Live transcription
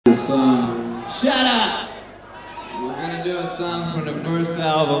song. Shut up! We're gonna do a song from the first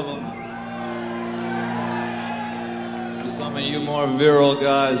album. For some of you more virile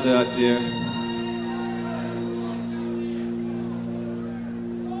guys out there.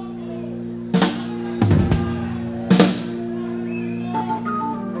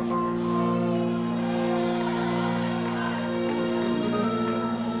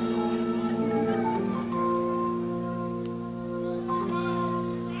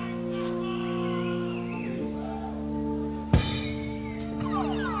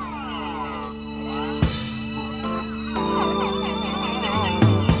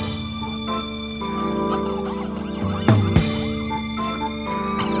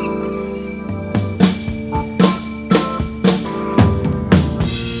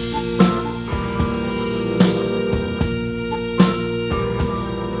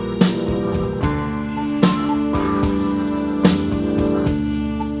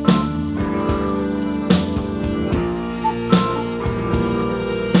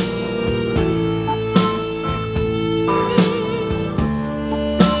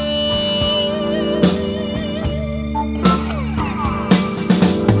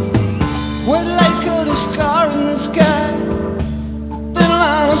 Scar in the sky, thin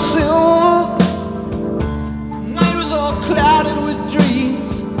line of silver. Night was all clouded with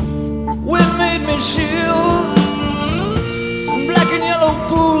dreams. Wind made me chill. Black and yellow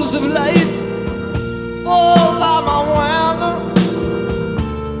pools of light fall by my window.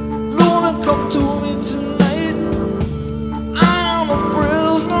 Luna, come to me tonight. I'm a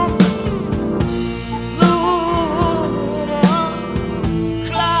prisoner. Luna,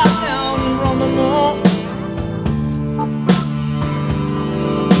 glide down from the moon.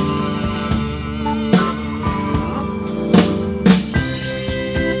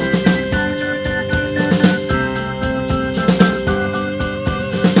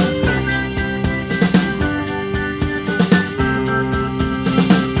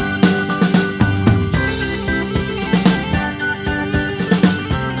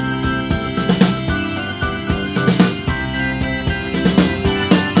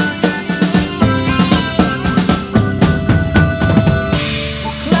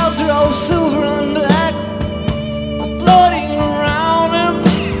 Silver and black, floating around him.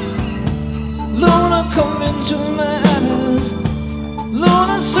 Luna, come into my eyes.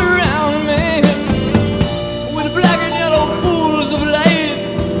 Luna, surround me with black and yellow pools of light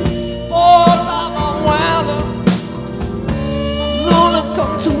all by my window. Luna,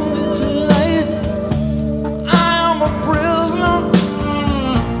 come to me tonight. I am a prisoner.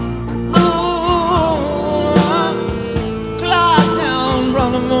 Luna, glide down from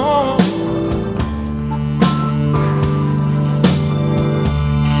the moon.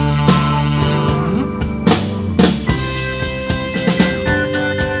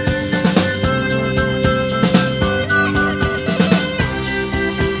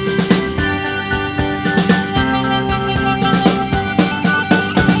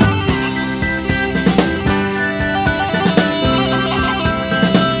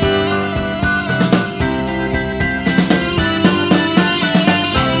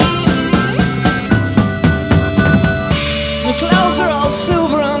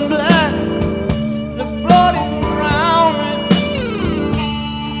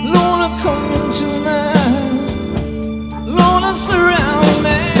 Surround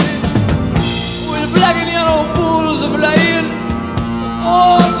me with black and yellow pools of light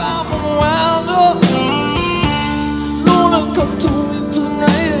all by my window. Luna, come to me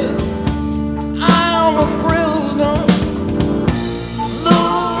tonight. I am a prisoner.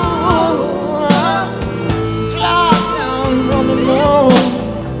 Luna, glide down from the moon.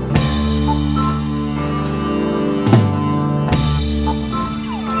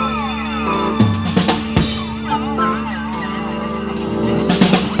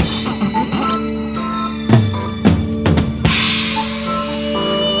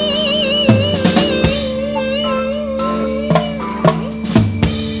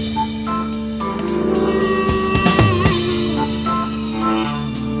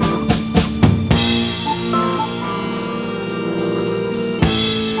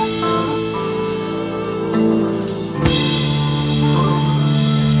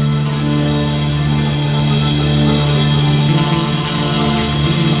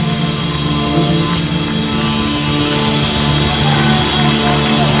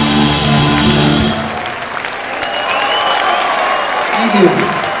 Thank you.